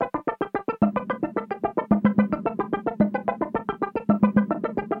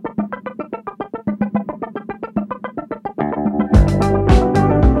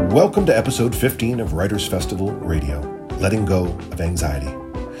Welcome to episode 15 of Writers Festival Radio, Letting Go of Anxiety.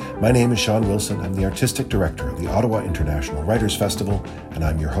 My name is Sean Wilson. I'm the artistic director of the Ottawa International Writers Festival, and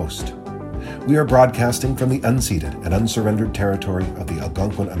I'm your host. We are broadcasting from the unceded and unsurrendered territory of the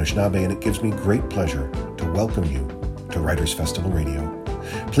Algonquin Anishinaabe, and it gives me great pleasure to welcome you to Writers Festival Radio.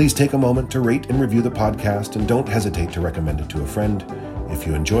 Please take a moment to rate and review the podcast, and don't hesitate to recommend it to a friend. If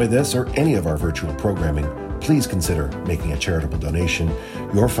you enjoy this or any of our virtual programming, please consider making a charitable donation.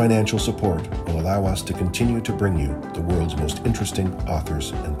 Your financial support will allow us to continue to bring you the world's most interesting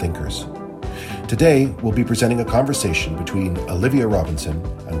authors and thinkers. Today, we'll be presenting a conversation between Olivia Robinson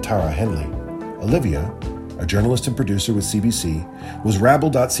and Tara Henley. Olivia, a journalist and producer with CBC, was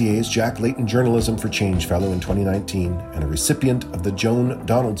Rabble.ca's Jack Layton Journalism for Change Fellow in 2019 and a recipient of the Joan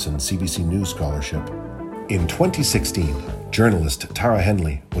Donaldson CBC News Scholarship. In 2016, journalist Tara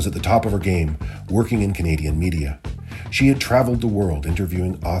Henley was at the top of her game, working in Canadian media. She had traveled the world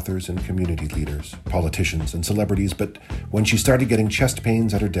interviewing authors and community leaders, politicians and celebrities, but when she started getting chest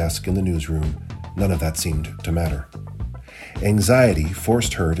pains at her desk in the newsroom, none of that seemed to matter. Anxiety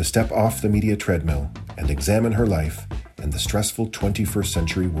forced her to step off the media treadmill and examine her life and the stressful 21st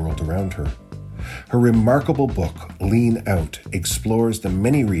century world around her. Her remarkable book, Lean Out, explores the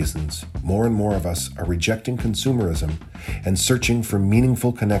many reasons more and more of us are rejecting consumerism and searching for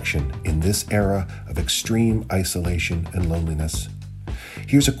meaningful connection in this era of extreme isolation and loneliness.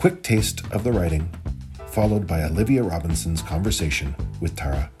 Here's a quick taste of the writing, followed by Olivia Robinson's conversation with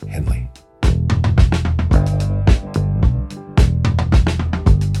Tara Henley.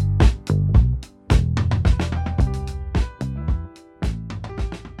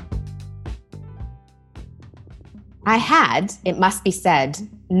 I had, it must be said,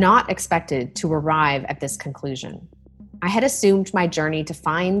 not expected to arrive at this conclusion. I had assumed my journey to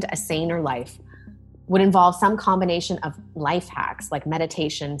find a saner life would involve some combination of life hacks like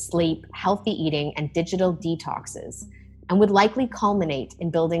meditation, sleep, healthy eating, and digital detoxes, and would likely culminate in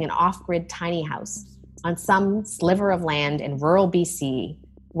building an off-grid tiny house on some sliver of land in rural BC,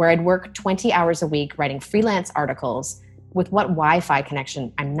 where I'd work 20 hours a week writing freelance articles with what Wi-Fi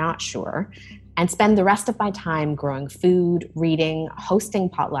connection, I'm not sure, and spend the rest of my time growing food, reading, hosting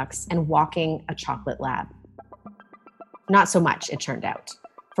potlucks, and walking a chocolate lab. Not so much, it turned out.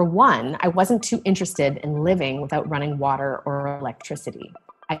 For one, I wasn't too interested in living without running water or electricity.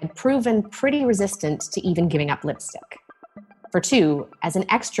 I had proven pretty resistant to even giving up lipstick. For two, as an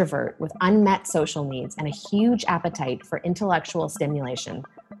extrovert with unmet social needs and a huge appetite for intellectual stimulation,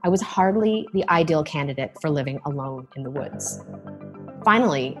 I was hardly the ideal candidate for living alone in the woods.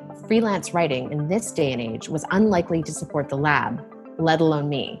 Finally, freelance writing in this day and age was unlikely to support the lab, let alone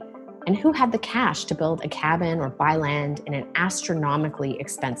me. And who had the cash to build a cabin or buy land in an astronomically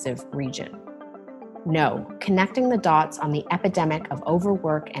expensive region? No, connecting the dots on the epidemic of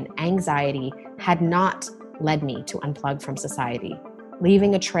overwork and anxiety had not led me to unplug from society,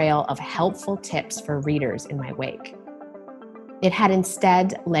 leaving a trail of helpful tips for readers in my wake. It had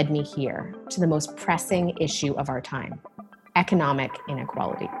instead led me here to the most pressing issue of our time: economic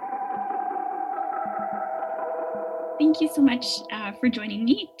inequality. Thank you so much for joining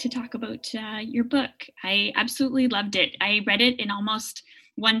me to talk about your book. I absolutely loved it. I read it in almost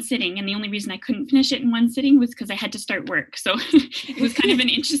one sitting, and the only reason I couldn't finish it in one sitting was because I had to start work. So it was kind of an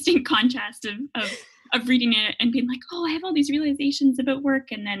interesting contrast of reading it and being like, oh, I have all these realizations about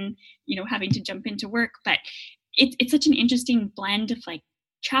work, and then, having to jump into work. But it's such an interesting blend of like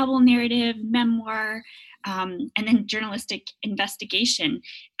travel narrative, memoir, and then journalistic investigation.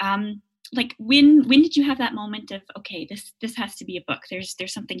 Like when did you have that moment of, okay, this has to be a book? There's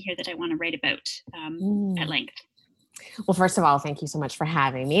something here that I want to write about at length. Well, first of all, thank you so much for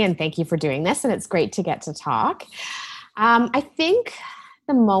having me, and thank you for doing this. And it's great to get to talk. I think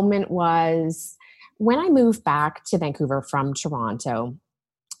the moment was when I moved back to Vancouver from Toronto.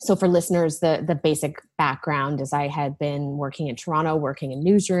 So for listeners, the basic background is I had been working in Toronto, working in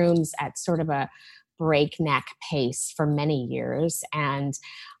newsrooms at sort of a breakneck pace for many years. And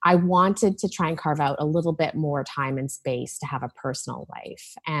I wanted to try and carve out a little bit more time and space to have a personal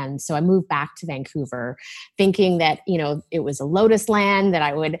life. And so I moved back to Vancouver thinking that, it was a lotus land, that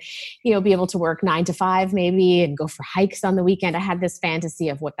I would, be able to work 9 to 5 maybe and go for hikes on the weekend. I had this fantasy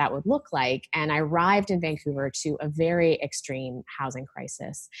of what that would look like. And I arrived in Vancouver to a very extreme housing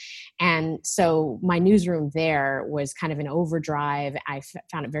crisis. And so my newsroom there was kind of an overdrive. I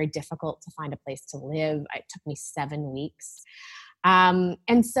found it very difficult to find a place to live. It took me 7 weeks.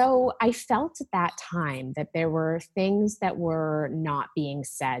 And so I felt at that time that there were things that were not being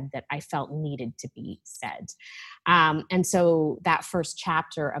said that I felt needed to be said. And so that first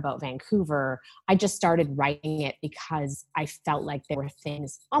chapter about Vancouver, I just started writing it because I felt like there were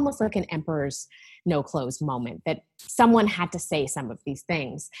things, almost like an emperor's no clothes moment, that someone had to say some of these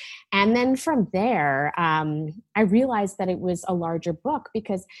things. And then from there, I realized that it was a larger book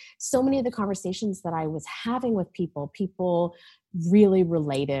because so many of the conversations that I was having with people really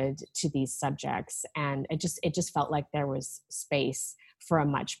related to these subjects. And it just felt like there was space for a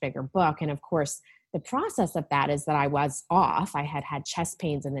much bigger book. And of course, the process of that is that I was off. I had chest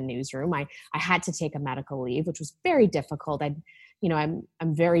pains in the newsroom. I had to take a medical leave, which was very difficult. I'm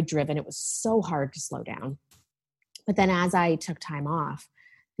very driven. It was so hard to slow down. But then as I took time off,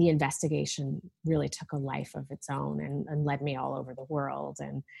 the investigation really took a life of its own and led me all over the world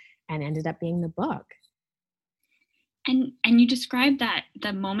and ended up being the book. And you described that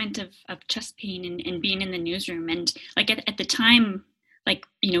the moment of chest pain and being in the newsroom, and like at the time, like,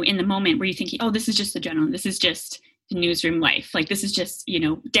 in the moment where you think, oh, this is just the general, this is just the newsroom life. Like, this is just,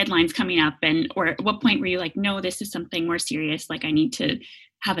 deadlines coming up. Or at what point were you like, no, this is something more serious. Like, I need to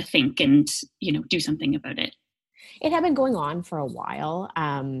have a think and, do something about it. It had been going on for a while.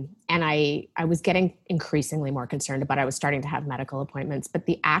 And I was getting increasingly more concerned about it. I was starting to have medical appointments, but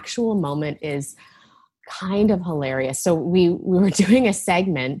the actual moment is kind of hilarious. So we were doing a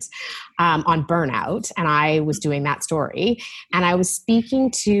segment on burnout, and I was doing that story, and I was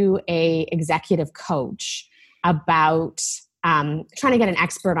speaking to a executive coach about trying to get an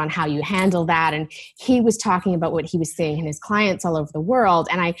expert on how you handle that. And he was talking about what he was seeing in his clients all over the world.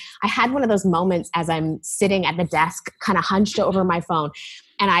 And I had one of those moments as I'm sitting at the desk, kind of hunched over my phone.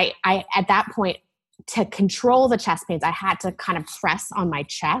 And I at that point, to control the chest pains, I had to kind of press on my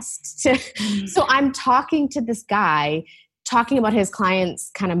chest. So I'm talking to this guy, talking about his client's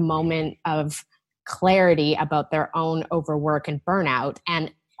kind of moment of clarity about their own overwork and burnout,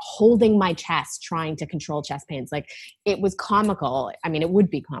 and holding my chest, trying to control chest pains. Like, it was comical. I mean, it would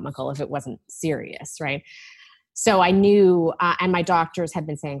be comical if it wasn't serious, right? So I knew, and my doctors had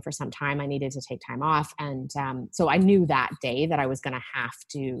been saying for some time I needed to take time off. And so I knew that day that I was going to have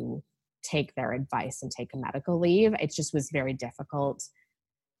to take their advice and take a medical leave. It just was very difficult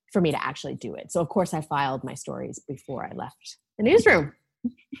for me to actually do it. So of course I filed my stories before I left the newsroom.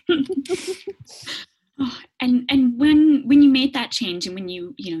 And when you made that change, and when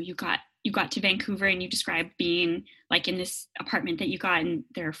you got to Vancouver, and you described being like in this apartment that you got, and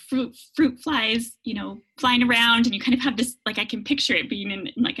there are fruit flies, flying around, and you kind of have this, like, I can picture it being in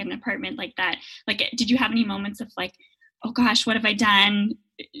like an apartment like that. Like, did you have any moments of like, oh gosh, what have I done?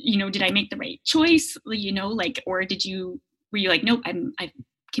 Did I make the right choice? Or were you like, nope, I've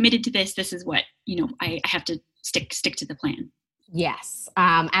committed to this. This is what, I have to stick to the plan. Yes,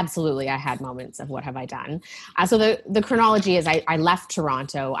 absolutely. I had moments of what have I done? So the chronology is I left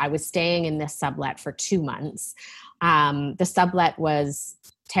Toronto. I was staying in this sublet for 2 months. The sublet was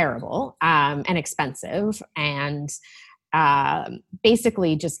terrible and expensive, and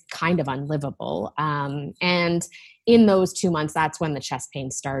basically just kind of unlivable. And in those 2 months, that's when the chest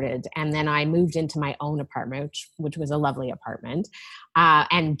pain started. And then I moved into my own apartment, which was a lovely apartment.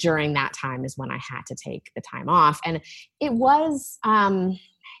 And during that time is when I had to take the time off. And it was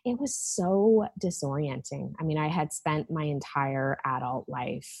so disorienting. I mean, I had spent my entire adult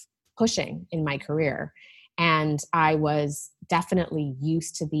life pushing in my career. And I was definitely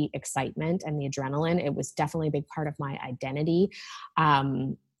used to the excitement and the adrenaline. It was definitely a big part of my identity.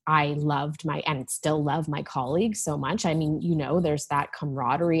 I loved and still love my colleagues so much. I mean, there's that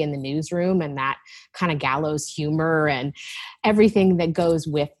camaraderie in the newsroom and that kind of gallows humor and everything that goes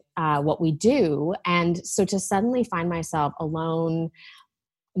with what we do. And so to suddenly find myself alone,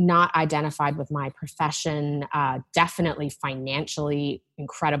 not identified with my profession, definitely financially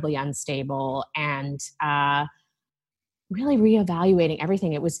incredibly unstable, and really reevaluating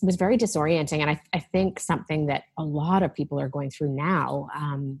everything. It was very disorienting. And I think something that a lot of people are going through now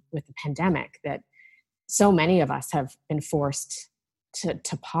with the pandemic, that so many of us have been forced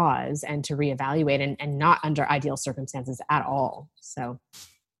to pause and to reevaluate, and not under ideal circumstances at all. So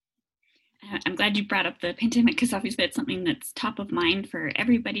I'm glad you brought up the pandemic, because obviously it's something that's top of mind for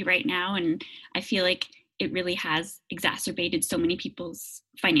everybody right now. And I feel like it really has exacerbated so many people's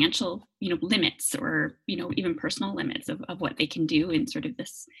financial, limits, or, even personal limits of what they can do in sort of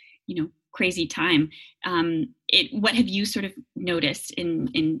this, crazy time. What have you sort of noticed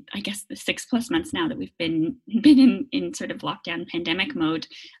in I guess the 6+ months now that we've been in sort of lockdown pandemic mode,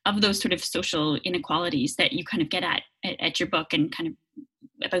 of those sort of social inequalities that you kind of get at your book, and kind of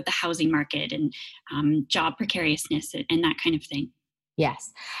about the housing market and job precariousness and that kind of thing?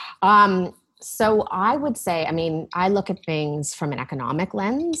 Yes. So I would say, I mean, I look at things from an economic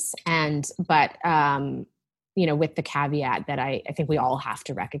lens, but with the caveat that I think we all have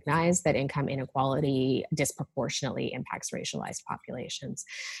to recognize that income inequality disproportionately impacts racialized populations.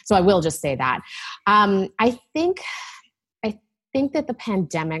 So I will just say that. I think that the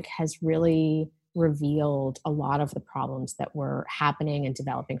pandemic has really revealed a lot of the problems that were happening and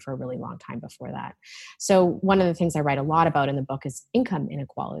developing for a really long time before that. So one of the things I write a lot about in the book is income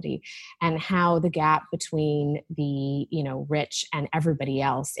inequality and how the gap between the, rich and everybody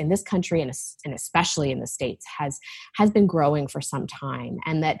else in this country and especially in the States has been growing for some time,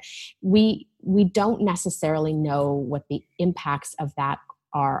 and that we don't necessarily know what the impacts of that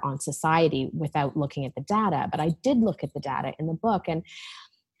are on society without looking at the data. But I did look at the data in the book, and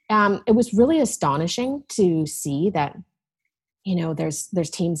it was really astonishing to see that, there's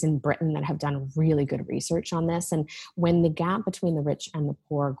teams in Britain that have done really good research on this. And when the gap between the rich and the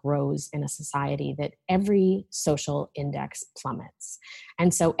poor grows in a society, that every social index plummets.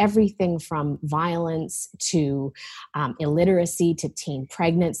 And so everything from violence to illiteracy to teen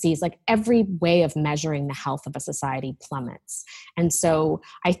pregnancies, like every way of measuring the health of a society plummets. And so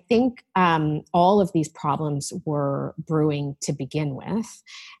I think all of these problems were brewing to begin with.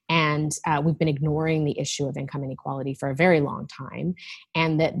 And we've been ignoring the issue of income inequality for a very long time.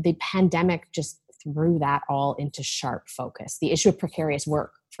 And that the pandemic just threw that all into sharp focus. The issue of precarious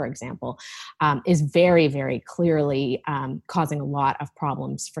work, for example, is very, very clearly causing a lot of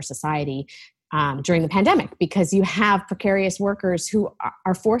problems for society during the pandemic, because you have precarious workers who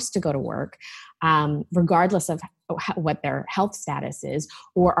are forced to go to work regardless of what their health status is,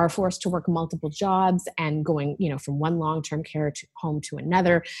 or are forced to work multiple jobs and going, from one long-term care home to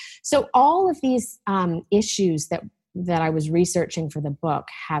another. So all of these issues that I was researching for the book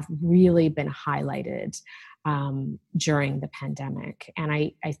have really been highlighted during the pandemic. And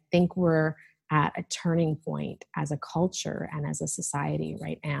I think we're at a turning point as a culture and as a society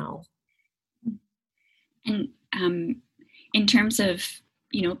right now. And in terms of,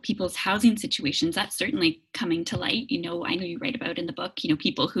 people's housing situations, that's certainly coming to light. I know you write about in the book,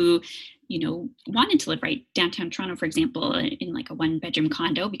 people who, wanted to live right downtown Toronto, for example, in like a 1-bedroom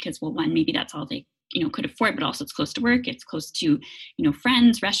condo because, well, one, maybe that's all they, could afford, but also it's close to work, it's close to,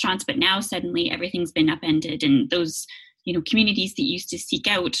 friends, restaurants, but now suddenly everything's been upended, and those, communities that you used to seek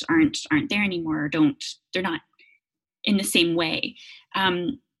out aren't there anymore, they're not in the same way.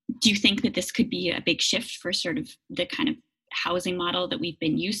 Do you think that this could be a big shift for sort of the kind of housing model that we've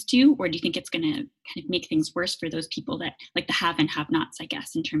been used to, or do you think it's going to kind of make things worse for those people that like the have and have nots, I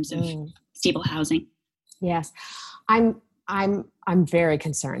guess, in terms of stable housing? Yes, I'm very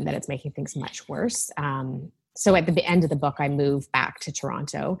concerned that it's making things much worse. So at the end of the book, I moved back to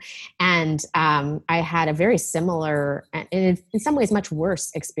Toronto, and I had a very similar, and in some ways much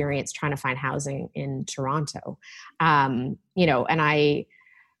worse experience trying to find housing in Toronto. And I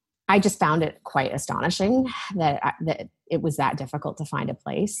just found it quite astonishing that it was that difficult to find a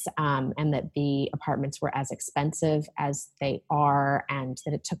place, and that the apartments were as expensive as they are, and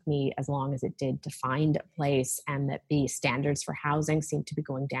that it took me as long as it did to find a place, and that the standards for housing seemed to be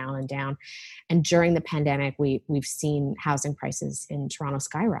going down and down. And during the pandemic, we've seen housing prices in Toronto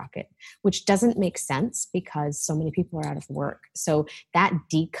skyrocket, which doesn't make sense because so many people are out of work. So that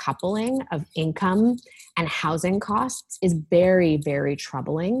decoupling of income and housing costs is very, very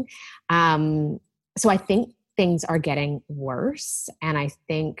troubling. So I think things are getting worse. And I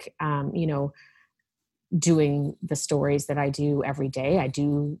think, doing the stories that I do every day,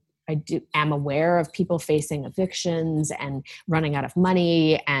 am aware of people facing evictions and running out of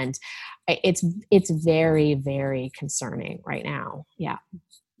money. And it's very, very concerning right now. Yeah.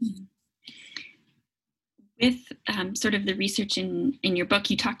 With sort of the research in your book,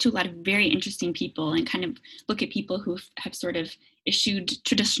 you talk to a lot of very interesting people and kind of look at people who have sort of issued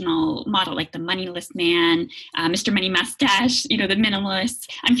traditional model, like the moneyless man, Mr. Money Mustache, the minimalists.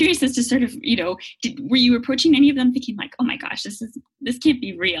 I'm curious as to sort of, were you approaching any of them thinking like, oh my gosh, this can't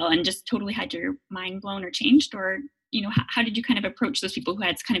be real, and just totally had your mind blown or changed? Or, how did you kind of approach those people who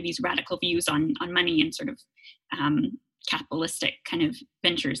had kind of these radical views on money and sort of capitalistic kind of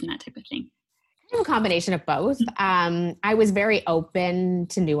ventures and that type of thing? A combination of both. I was very open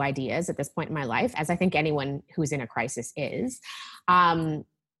to new ideas at this point in my life, as I think anyone who's in a crisis is.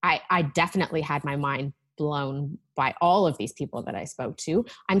 I definitely had my mind blown by all of these people that I spoke to.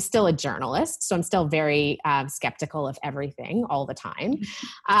 I'm still a journalist, so I'm still very skeptical of everything all the time.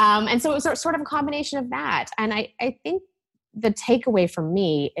 And so it was sort of a combination of that. And I think the takeaway for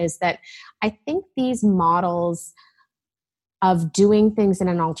me is that I think these models of doing things in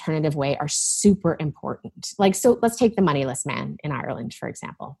an alternative way are super important. Like, so let's take the moneyless man in Ireland, for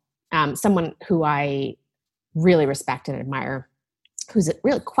example. Someone who I really respect and admire, who's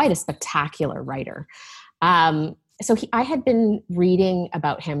really quite a spectacular writer. I had been reading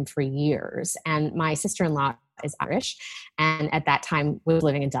about him for years, and my sister-in-law is Irish, and at that time was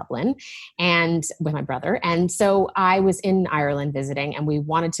living in Dublin and with my brother. And so I was in Ireland visiting, and we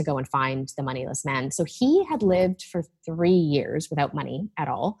wanted to go and find the moneyless man. So he had lived for 3 years without money at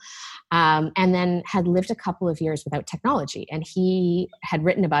all, and then had lived a couple of years without technology. And he had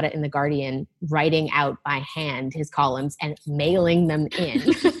written about it in The Guardian, writing out by hand his columns and mailing them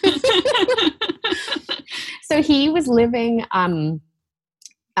in. So he was living on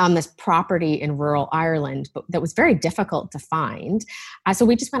this property in rural Ireland, but that was very difficult to find. So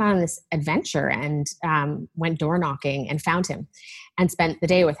we just went on this adventure and went door knocking and found him and spent the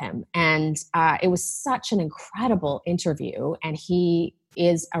day with him. And it was such an incredible interview. And he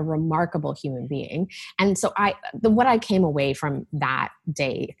is a remarkable human being. And so what I came away from that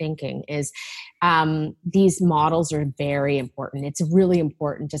day thinking is these models are very important. It's really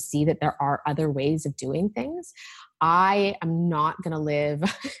important to see that there are other ways of doing things. I am not going to live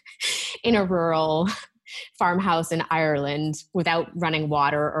in a rural farmhouse in Ireland without running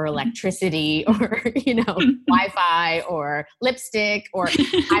water or electricity or, Wi-Fi or lipstick, or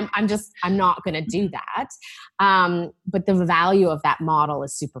I'm not going to do that. But the value of that model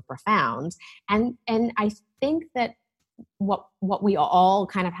is super profound. And I think that what we all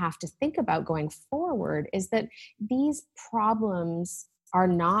kind of have to think about going forward is that these problems are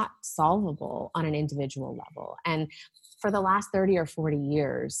not solvable on an individual level. And for the last 30 or 40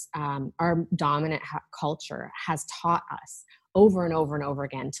 years, our dominant culture has taught us over and over and over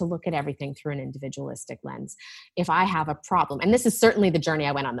again to look at everything through an individualistic lens. If I have a problem, and this is certainly the journey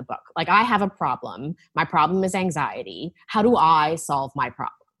I went on the book, like I have a problem, my problem is anxiety. How do I solve my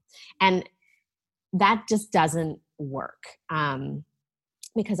problem? And that just doesn't work.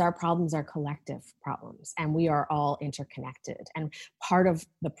 Because our problems are collective problems and we are all interconnected. And part of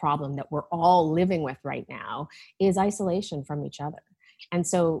the problem that we're all living with right now is isolation from each other. And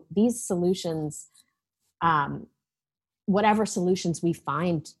so these solutions, whatever solutions we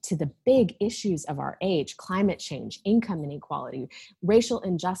find to the big issues of our age, climate change, income inequality, racial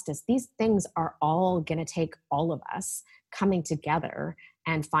injustice, these things are all going to take all of us coming together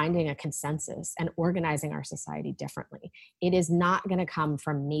and finding a consensus and organizing our society differently. It is not going to come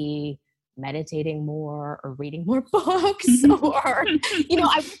from me meditating more or reading more books or, I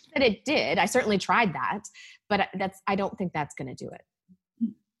wish that it did. I certainly tried that, but I don't think that's going to do it.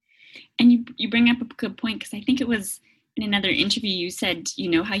 And you bring up a good point, because I think it was in another interview you said,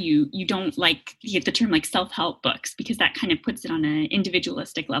 how you don't like the term like self-help books, because that kind of puts it on an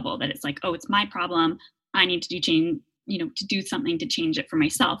individualistic level, that it's like, oh, it's my problem, I need to to do something to change it for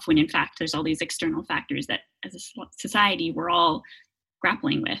myself, when in fact there's all these external factors that as a society we're all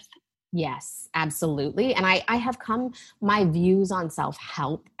grappling with. Yes, absolutely. And my views on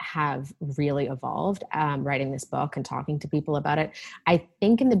self-help have really evolved writing this book and talking to people about it. I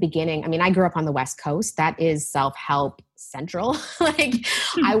think in the beginning, I grew up on the West Coast. That is self-help central.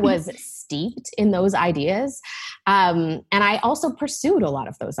 I was steeped in those ideas. And I also pursued a lot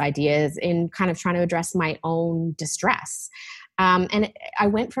of those ideas in kind of trying to address my own distress. And I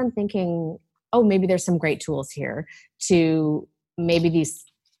went from thinking, oh, maybe there's some great tools here, to maybe these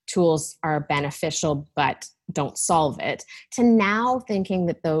tools are beneficial but don't solve it, to now thinking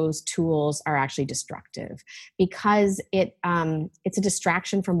that those tools are actually destructive, because it's a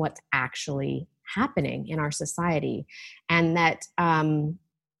distraction from what's actually happening in our society. And that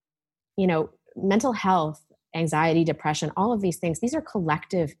mental health, anxiety, depression, all of these things, these are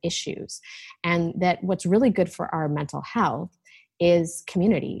collective issues. And that what's really good for our mental health is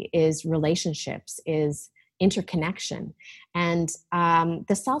community, is relationships, is interconnection. And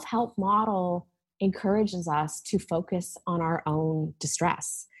the self-help model encourages us to focus on our own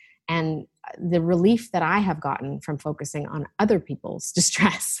distress. And the relief that I have gotten from focusing on other people's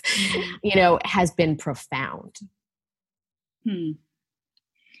distress, has been profound.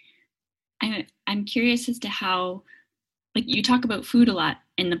 I'm curious as to how, you talk about food a lot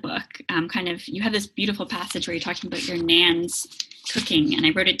in the book. You have this beautiful passage where you're talking about your nan's cooking, and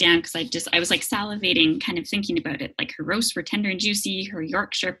I wrote it down because I was like salivating, kind of thinking about it. Like, her roasts were tender and juicy, her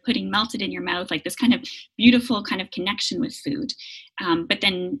Yorkshire pudding melted in your mouth, like this kind of beautiful kind of connection with food. But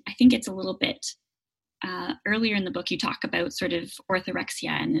then I think it's a little bit earlier in the book, you talk about sort of orthorexia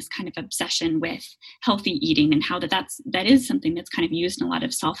and this kind of obsession with healthy eating, and how that is something that's kind of used in a lot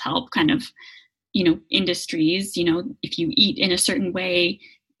of self-help kind of, industries. If you eat in a certain way,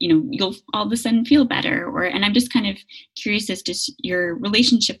 you'll all of a sudden feel better. And I'm just kind of curious as to your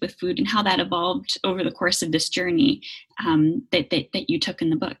relationship with food and how that evolved over the course of this journey that you took in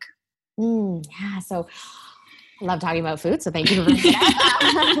the book. Yeah. So I love talking about food. So thank you for bringing it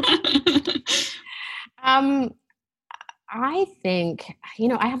up. I think,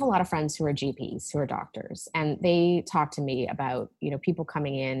 I have a lot of friends who are GPs, who are doctors, and they talk to me about, people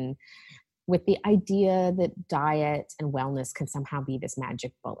coming in with the idea that diet and wellness can somehow be this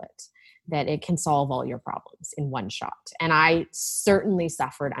magic bullet, that it can solve all your problems in one shot. And I certainly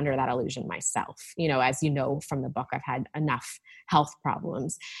suffered under that illusion myself. As you know from the book, I've had enough health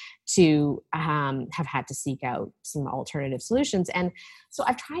problems to have had to seek out some alternative solutions. And so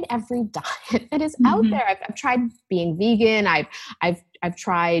I've tried every diet that is out there. I've tried being vegan. I've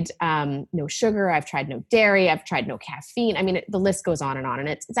tried no sugar. I've tried no dairy. I've tried no caffeine. I mean, the list goes on, and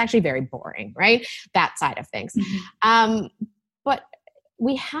it's actually very boring, right? That side of things. But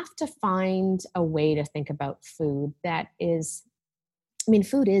we have to find a way to think about food that is,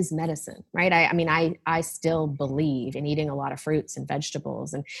 food is medicine, right? I still believe in eating a lot of fruits and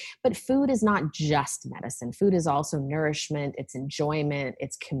vegetables, but food is not just medicine. Food is also nourishment, it's enjoyment,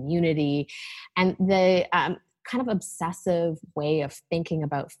 it's community. And the kind of obsessive way of thinking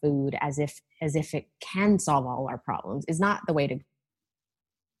about food as if it can solve all our problems is not the way to.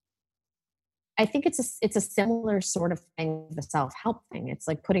 I think it's a similar sort of thing, the self-help thing. It's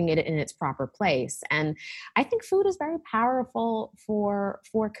like putting it in its proper place. And I think food is very powerful for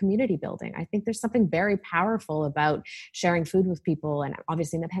community building. I think there's something very powerful about sharing food with people. And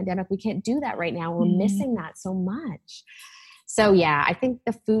obviously in the pandemic, we can't do that right now. We're missing that so much. So yeah, I think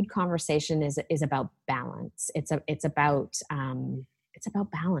the food conversation is about balance. It's about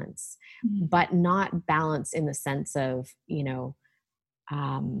balance, but not balance in the sense of,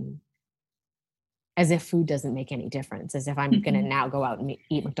 as if food doesn't make any difference, as if I'm going to now go out and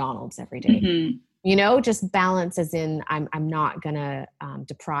eat McDonald's every day. Just balance as in I'm not going to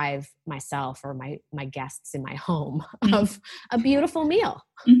deprive myself or my guests in my home of a beautiful meal.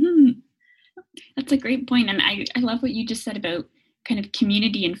 That's a great point. And I love what you just said about kind of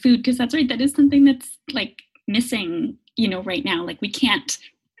community and food, because that's right. That is something that's like missing, right now. Like we can't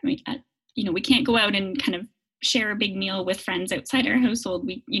go out and kind of share a big meal with friends outside our household.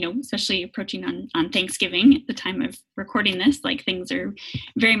 We, especially approaching on Thanksgiving at the time of recording this, like things are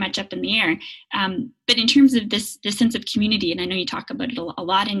very much up in the air. But in terms of this sense of community, and I know you talk about it a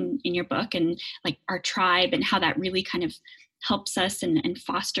lot in your book, and like our tribe and how that really kind of helps us and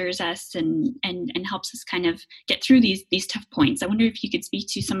fosters us and helps us kind of get through these tough points. I wonder if you could speak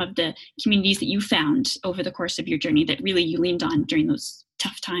to some of the communities that you found over the course of your journey that really you leaned on during those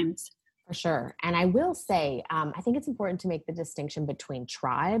tough times. For sure. And I will say, I think it's important to make the distinction between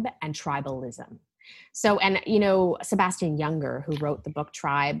tribe and tribalism. So, and, Sebastian Junger, who wrote the book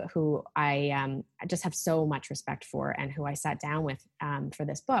Tribe, who I just have so much respect for and who I sat down with for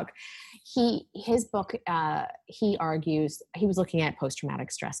this book, his book, he argues, he was looking at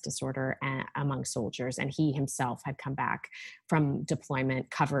post-traumatic stress disorder among soldiers, and he himself had come back from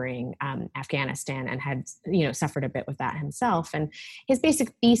deployment covering Afghanistan and had, suffered a bit with that himself. And his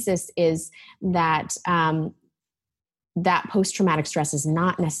basic thesis is that that post-traumatic stress is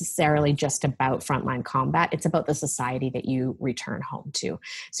not necessarily just about frontline combat. It's about the society that you return home to.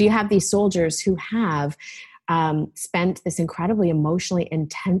 So you have these soldiers who have spent this incredibly emotionally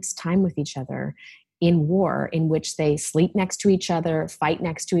intense time with each other in war, in which they sleep next to each other, fight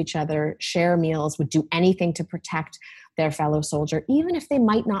next to each other, share meals, would do anything to protect their fellow soldier, even if they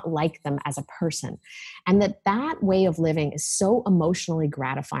might not like them as a person. And that way of living is so emotionally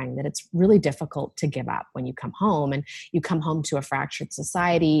gratifying that it's really difficult to give up when you come home. And you come home to a fractured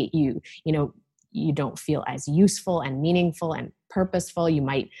society, you don't feel as useful and meaningful and purposeful. You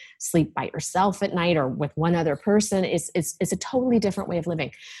might sleep by yourself at night or with one other person. It's a totally different way of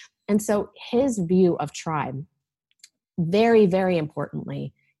living. And so his view of tribe, very, very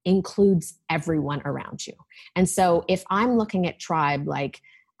importantly, includes everyone around you. And so if I'm looking at tribe, like,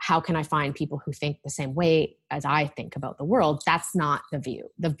 how can I find people who think the same way as I think about the world? That's not the view.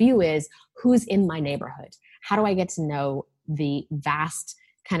 The view is, who's in my neighborhood? How do I get to know the vast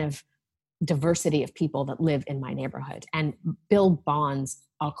kind of diversity of people that live in my neighborhood and build bonds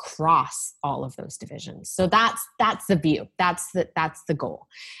across all of those divisions? So that's the view. That's the goal.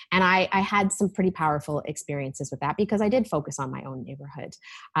 And I had some pretty powerful experiences with that because I did focus on my own neighborhood.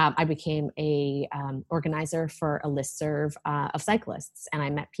 I became a organizer for a listserv of cyclists, and I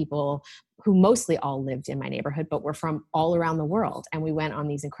met people who mostly all lived in my neighborhood, but were from all around the world. And we went on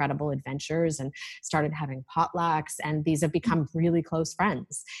these incredible adventures and started having potlucks. And these have become really close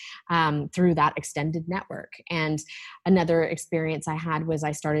friends through that extended network. And another experience I had was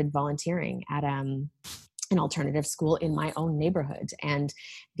I started volunteering at an alternative school in my own neighborhood. And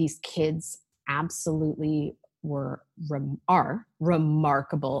these kids absolutely are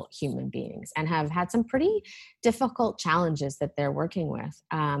remarkable human beings and have had some pretty difficult challenges that they're working with.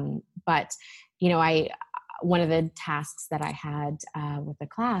 But, one of the tasks that I had with the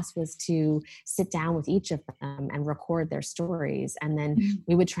class was to sit down with each of them and record their stories. And then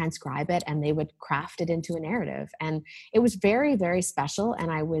we would transcribe it and they would craft it into a narrative. And it was very, very special. And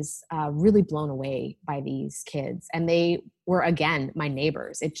I was really blown away by these kids. And they were, again, my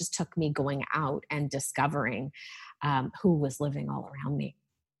neighbors. It just took me going out and discovering who was living all around me.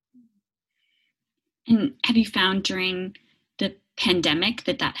 And have you found during the pandemic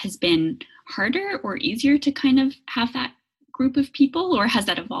that has been harder or easier to kind of have that group of people, or has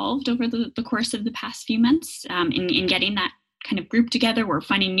that evolved over the course of the past few months in getting that kind of group together, or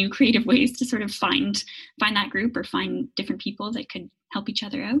finding new creative ways to sort of find that group or find different people that could help each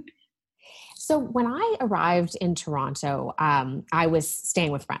other out? So when I arrived in Toronto, I was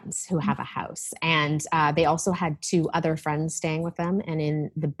staying with friends who have a house, and they also had two other friends staying with them. And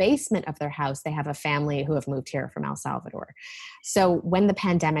in the basement of their house, they have a family who have moved here from El Salvador. So when the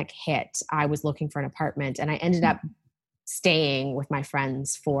pandemic hit, I was looking for an apartment, and I ended up staying with my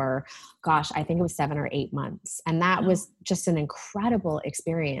friends for, I think it was 7 or 8 months. And that was just an incredible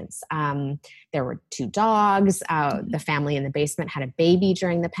experience. There were 2 dogs. The family in the basement had a baby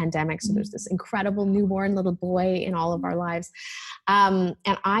during the pandemic. So there's this incredible newborn little boy in all of our lives. And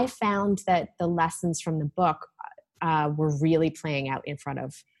I found that the lessons from the book were really playing out in front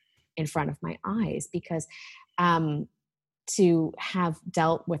of my eyes, because to have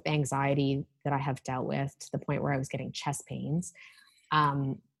dealt with anxiety that I have dealt with to the point where I was getting chest pains.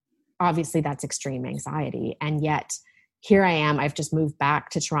 Obviously that's extreme anxiety. And yet here I am, I've just moved back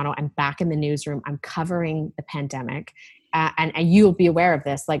to Toronto. I'm back in the newsroom. I'm covering the pandemic. And you'll be aware of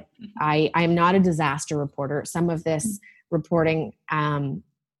this. Like I am not a disaster reporter. Some of this reporting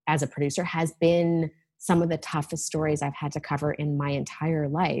as a producer has been some of the toughest stories I've had to cover in my entire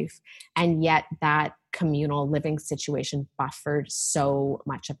life. And yet that communal living situation buffered so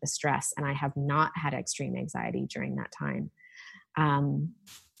much of the stress. And I have not had extreme anxiety during that time.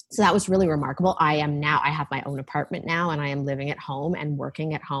 So that was really remarkable. I have my own apartment now, and I am living at home and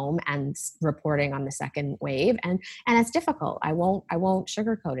working at home and reporting on the second wave. And it's difficult. I won't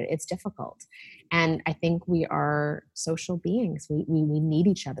sugarcoat it. It's difficult. And I think we are social beings. We need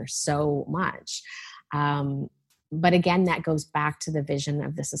each other so much. But again, that goes back to the vision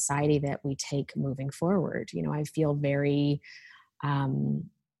of the society that we take moving forward. I feel very,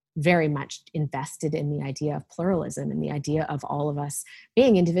 very much invested in the idea of pluralism and the idea of all of us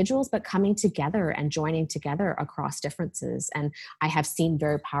being individuals, but coming together and joining together across differences. And I have seen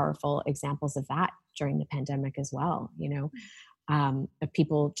very powerful examples of that during the pandemic as well, of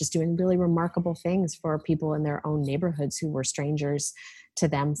people just doing really remarkable things for people in their own neighborhoods who were strangers to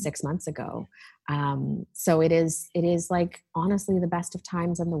them 6 months ago. So it is like, honestly, the best of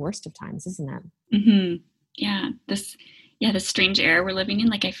times and the worst of times, isn't it? Mm-hmm. Yeah. The strange era we're living in.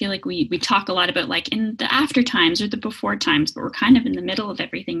 Like, I feel like we talk a lot about like in the after times or the before times, but we're kind of in the middle of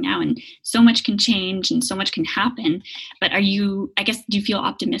everything now, and so much can change and so much can happen. But do you feel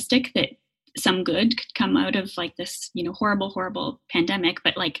optimistic that some good could come out of like this, horrible pandemic,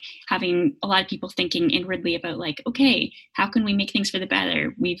 but like having a lot of people thinking inwardly about like, okay, how can we make things for the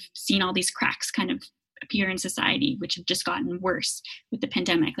better? We've seen all these cracks kind of appear in society, which have just gotten worse with the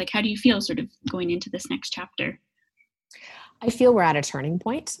pandemic. Like, how do you feel sort of going into this next chapter? I feel we're at a turning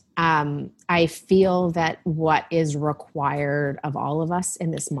point. I feel that what is required of all of us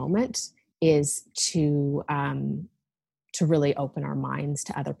in this moment is to really open our minds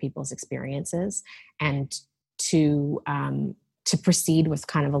to other people's experiences, and to proceed with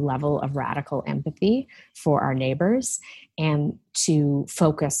kind of a level of radical empathy for our neighbors, and to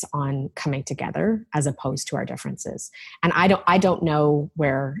focus on coming together as opposed to our differences. And I don't know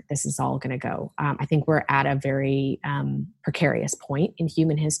where this is all going to go. I think we're at a very precarious point in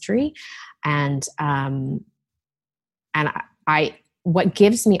human history, and what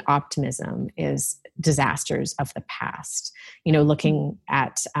gives me optimism is disasters of the past. Looking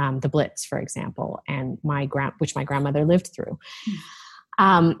at the Blitz, for example, and which my grandmother lived through,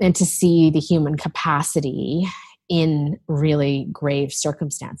 and to see the human capacity in really grave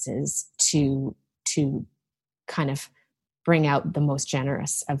circumstances to kind of bring out the most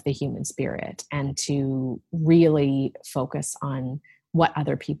generous of the human spirit, and to really focus on what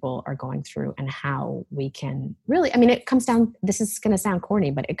other people are going through and how we can really, I mean, it comes down, this is going to sound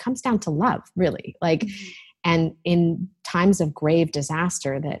corny, but it comes down to love, really. Like, and in times of grave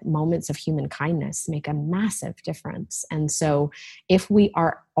disaster, that moments of human kindness make a massive difference. And so if we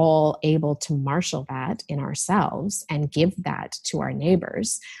are all able to marshal that in ourselves and give that to our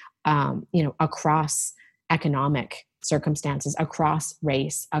neighbors, across economic circumstances, across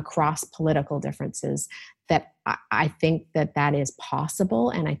race, across political differences, that I think that is possible,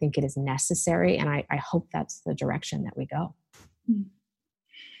 and I think it is necessary, and I hope that's the direction that we go.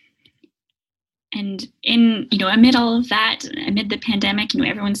 And in, amid all of that, amid the pandemic,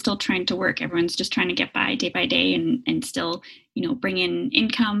 everyone's still trying to work. Everyone's just trying to get by day and still, bring in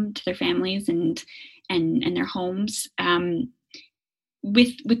income to their families and their homes.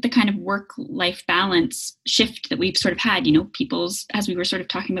 With the kind of work-life balance shift that we've sort of had, people's, as we were sort of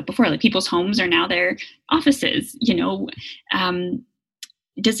talking about before, like people's homes are now their offices,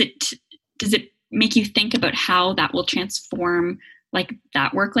 does it make you think about how that will transform like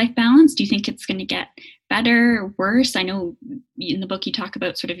that work-life balance? Do you think it's going to get better or worse? I know in the book you talk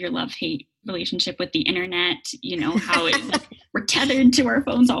about sort of your love-hate relationship with the internet, how we're tethered to our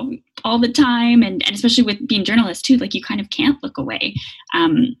phones all the time. And especially with being journalists too, like you kind of can't look away,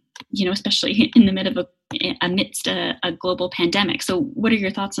 especially in the amidst a global pandemic. So what are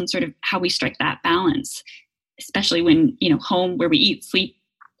your thoughts on sort of how we strike that balance, especially when, home where we eat, sleep,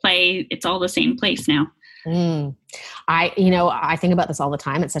 play, it's all the same place now? I think about this all the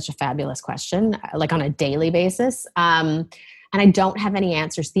time. It's such a fabulous question, like on a daily basis. And I don't have any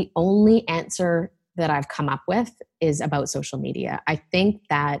answers. The only answer that I've come up with is about social media. I think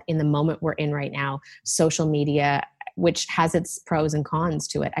that in the moment we're in right now, social media, which has its pros and cons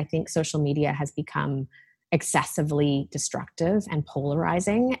to it, I think social media has become excessively destructive and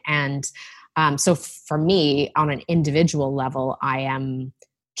polarizing. And so for me, on an individual level, I am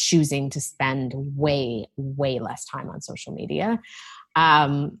choosing to spend way, way less time on social media.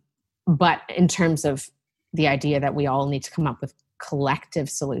 But in terms of the idea that we all need to come up with collective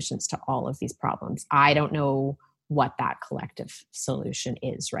solutions to all of these problems, I don't know what that collective solution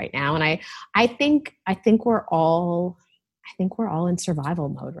is right now. And I think we're all in survival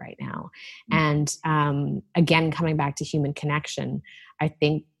mode right now. And again, coming back to human connection, I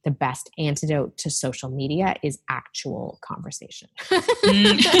think the best antidote to social media is actual conversation.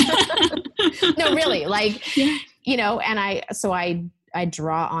 No, really, like, and I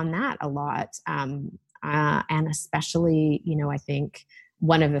draw on that a lot. And especially, I think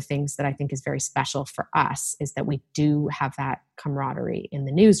one of the things that I think is very special for us is that we do have that camaraderie in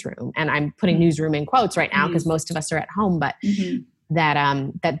the newsroom. And I'm putting newsroom in quotes right now because most of us are at home, but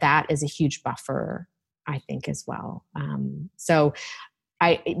that is a huge buffer, I think, as well. So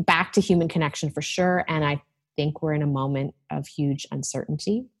back to human connection for sure. And I think we're in a moment of huge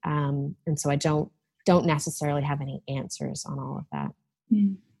uncertainty. And so I don't necessarily have any answers on all of that.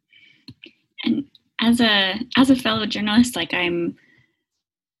 And as a fellow journalist, like I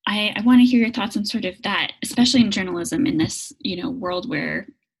want to hear your thoughts on sort of that, especially in journalism, in this, world where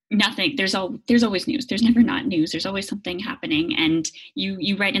there's always news. There's never not news. There's always something happening. And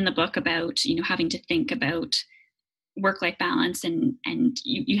you write in the book about, having to think about work-life balance, and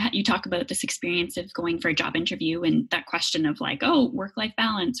you talk about this experience of going for a job interview and that question of like, oh, work-life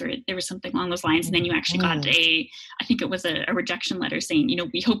balance, or there was something along those lines, and then you actually got I think it was a rejection letter saying,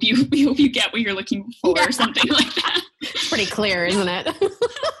 we hope you get what you're looking for, or something like that. Pretty clear, isn't it?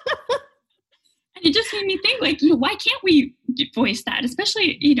 And it just made me think, like, why can't we voice that,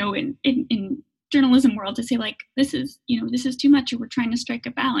 especially in journalism world, to say like, this is too much, or we're trying to strike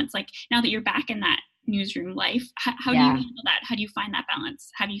a balance. Like, now that you're back in that newsroom life, how do you handle that? How do you find that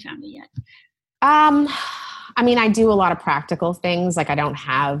balance? Have you found it yet? I mean, I do a lot of practical things. Like, I don't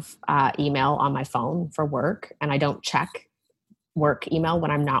have email on my phone for work, and I don't check work email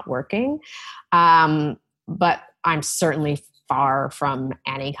when I'm not working. But I'm certainly far from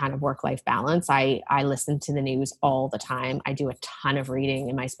any kind of work-life balance. I listen to the news all the time. I do a ton of reading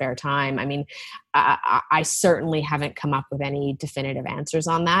in my spare time. I mean, I certainly haven't come up with any definitive answers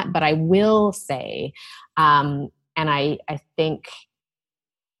on that, but I will say, and I think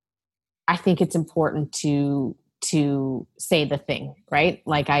it's important to say the thing, right?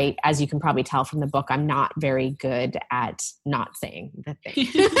 Like, as you can probably tell from the book, I'm not very good at not saying the thing.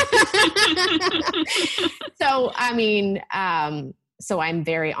 So, I mean, so I'm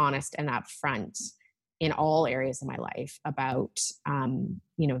very honest and upfront in all areas of my life about,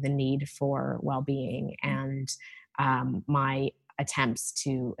 the need for well-being and my attempts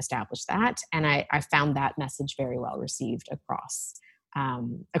to establish that. And I found that message very well received across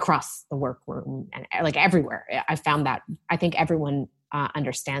the workroom and like everywhere. I found that I think everyone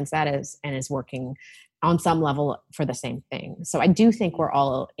understands that and is working on some level for the same thing. So I do think we're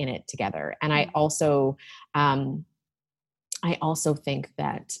all in it together. And I also think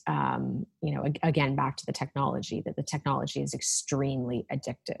that, again, back to the technology, that the technology is extremely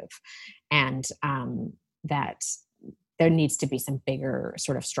addictive, and that there needs to be some bigger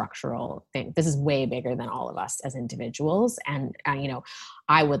sort of structural thing. This is way bigger than all of us as individuals. And,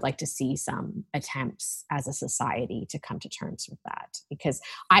 I would like to see some attempts as a society to come to terms with that, because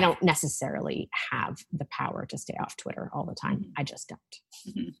I don't necessarily have the power to stay off Twitter all the time. I just don't.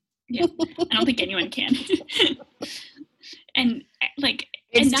 Mm-hmm. Yeah, I don't think anyone can. And like,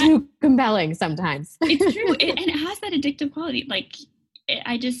 it's too compelling sometimes. It's true. And it has that addictive quality. Like,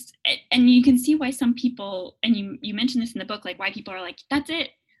 and you can see why some people, and you mentioned this in the book, like why people are like, that's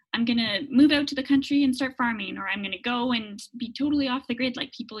it, I'm going to move out to the country and start farming, or I'm going to go and be totally off the grid.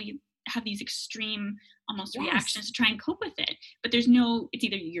 Like, people, you have these extreme almost reactions to try and cope with it. But it's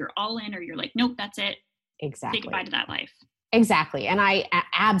either you're all in or you're like, nope, that's it. Exactly. Say goodbye to that life. Exactly. And I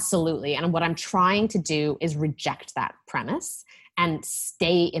absolutely. And what I'm trying to do is reject that premise and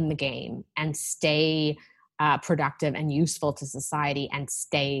stay in the game and stay productive and useful to society and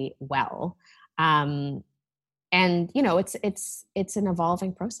stay well. And it's an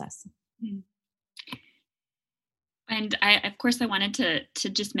evolving process. And I wanted to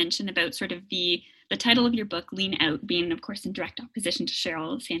just mention about sort of the title of your book, Lean Out, being of course in direct opposition to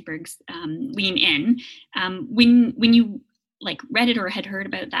Sheryl Sandberg's Lean In. When you like read it or had heard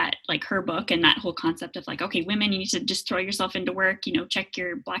about that, like her book and that whole concept of like, okay, women, you need to just throw yourself into work, check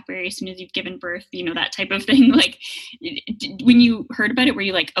your BlackBerry as soon as you've given birth, that type of thing. Like, when you heard about it, were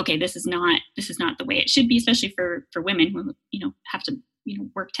you like, okay, this is not the way it should be, especially for women who, have to,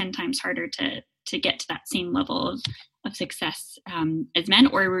 work 10 times harder to get to that same level of success as men,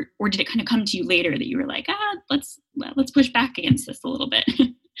 or did it kind of come to you later that you were like, let's push back against this a little bit?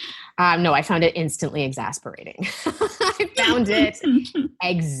 No, I found it instantly exasperating. I found it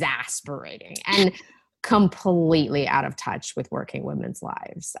exasperating and completely out of touch with working women's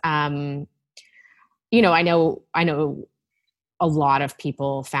lives. I know a lot of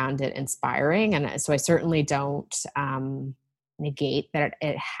people found it inspiring, and so I certainly don't negate that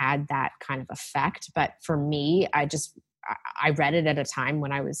it had that kind of effect. But for me, I read it at a time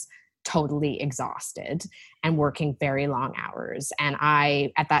when I was totally exhausted and working very long hours. And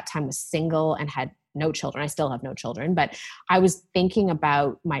I, at that time, was single and had no children. I still have no children, but I was thinking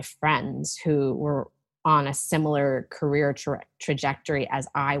about my friends who were on a similar career trajectory as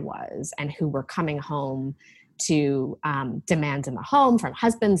I was, and who were coming home to demands in the home from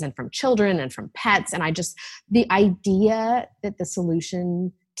husbands and from children and from pets. And the idea that the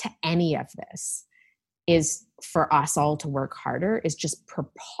solution to any of this is for us all to work harder is just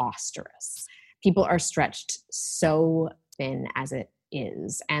preposterous. People are stretched so thin as it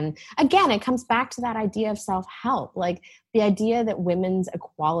is. And again, it comes back to that idea of self-help, like the idea that women's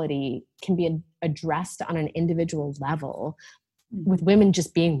equality can be addressed on an individual level with women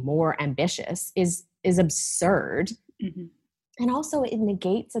just being more ambitious is absurd. Mm-hmm. And also it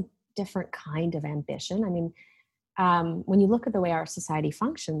negates a different kind of ambition. I mean, when you look at the way our society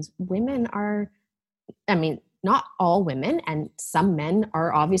functions, women are, not all women, and some men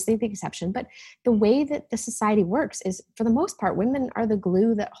are obviously the exception, but the way that the society works is, for the most part, women are the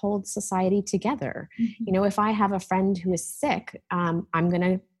glue that holds society together. Mm-hmm. If I have a friend who is sick, I'm going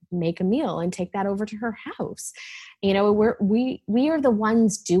to make a meal and take that over to her house. We are the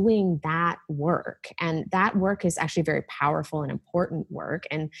ones doing that work, and that work is actually very powerful and important work.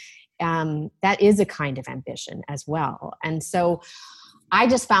 And that is a kind of ambition as well. And so I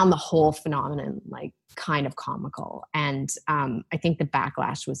just found the whole phenomenon like kind of comical. And I think the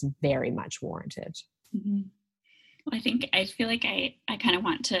backlash was very much warranted. Mm-hmm. Well, I feel like I kind of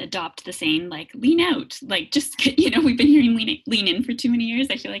want to adopt the saying, like, lean out, like, just, we've been hearing lean in for too many years.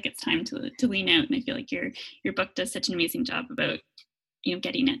 I feel like it's time to lean out. And I feel like your book does such an amazing job about,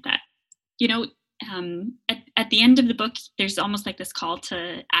 getting at that. At the end of the book, there's almost like this call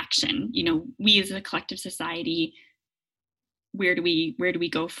to action. We as a collective society, where do we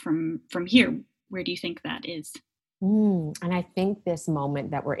go from here? Where do you think that is? And I think this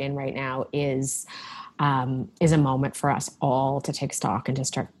moment that we're in right now is a moment for us all to take stock and to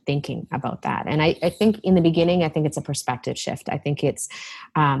start thinking about that. And I think in the beginning, I think it's a perspective shift. I think it's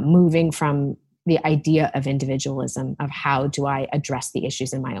moving from the idea of individualism, of how do I address the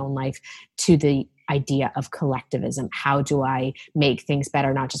issues in my own life, to the idea of collectivism. How do I make things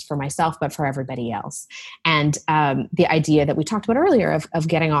better, not just for myself, but for everybody else? And the idea that we talked about earlier of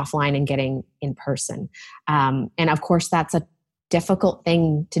getting offline and getting in person. And of course, that's difficult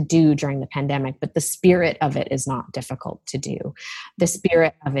thing to do during the pandemic, but the spirit of it is not difficult to do. The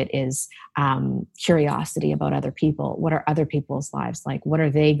spirit of it is curiosity about other people. What are other people's lives like? What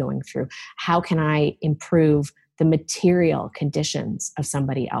are they going through? How can I improve the material conditions of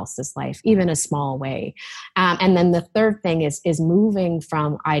somebody else's life, even a small way? And then the third thing is moving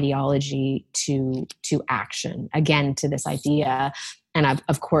from ideology to action, again, to this idea. And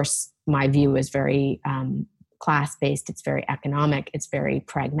of course, my view is very class-based, it's very economic, it's very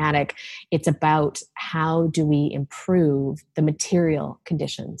pragmatic. It's about how do we improve the material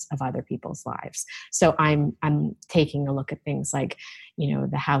conditions of other people's lives. So I'm taking a look at things like,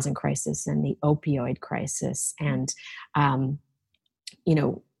 the housing crisis and the opioid crisis, and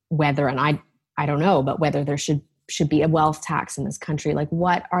whether, and I don't know, but whether there should be a wealth tax in this country. Like,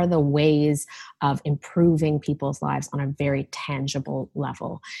 what are the ways of improving people's lives on a very tangible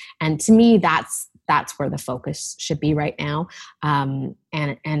level? And to me, that's where the focus should be right now.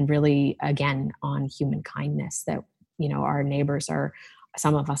 And really, again, on human kindness, that, our neighbors are,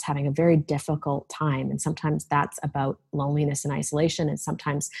 some of us, having a very difficult time. And sometimes that's about loneliness and isolation. And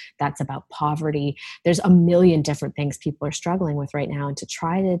sometimes that's about poverty. There's a million different things people are struggling with right now. And to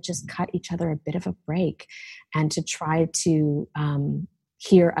try to just cut each other a bit of a break, and to try to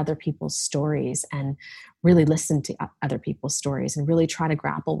hear other people's stories and really listen to other people's stories and really try to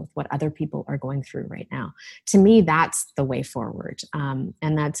grapple with what other people are going through right now. To me, that's the way forward. And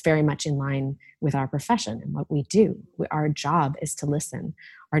that's very much in line with our profession and what we do. Our job is to listen.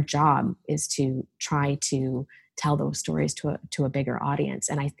 Our job is to try to tell those stories to a bigger audience.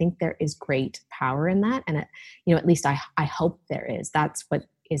 And I think there is great power in that. And, at least I hope there is. That's what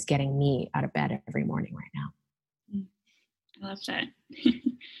is getting me out of bed every morning right now. I love that.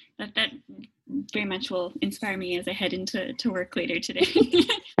 that very much will inspire me as I head into work later today.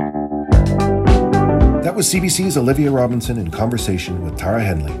 That was CBC's Olivia Robinson in conversation with Tara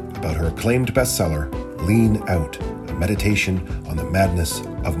Henley about her acclaimed bestseller, Lean Out, a meditation on the madness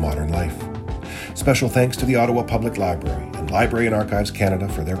of modern life. Special thanks to the Ottawa Public Library and Library and Archives Canada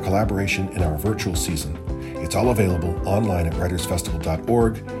for their collaboration in our virtual season. It's all available online at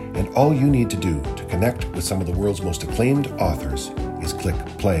writersfestival.org, and all you need to do to connect with some of the world's most acclaimed authors is click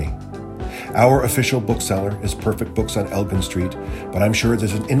play. Our official bookseller is Perfect Books on Elgin Street, but I'm sure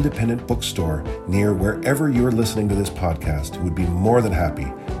there's an independent bookstore near wherever you're listening to this podcast who would be more than happy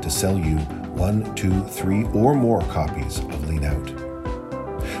to sell you 1, 2, 3, or more copies of Lean Out.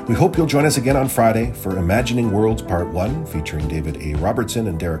 We hope you'll join us again on Friday for Imagining Worlds Part 1, featuring David A. Robertson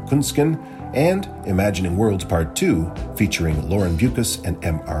and Derek Kunskin, and Imagining Worlds Part 2, featuring Lauren Bucas and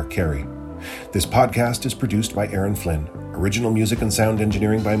M.R. Carey. This podcast is produced by Aaron Flynn. Original music and sound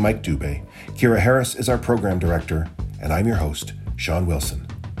engineering by Mike Dubé. Kira Harris is our program director, and I'm your host, Sean Wilson.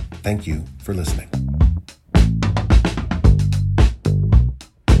 Thank you for listening.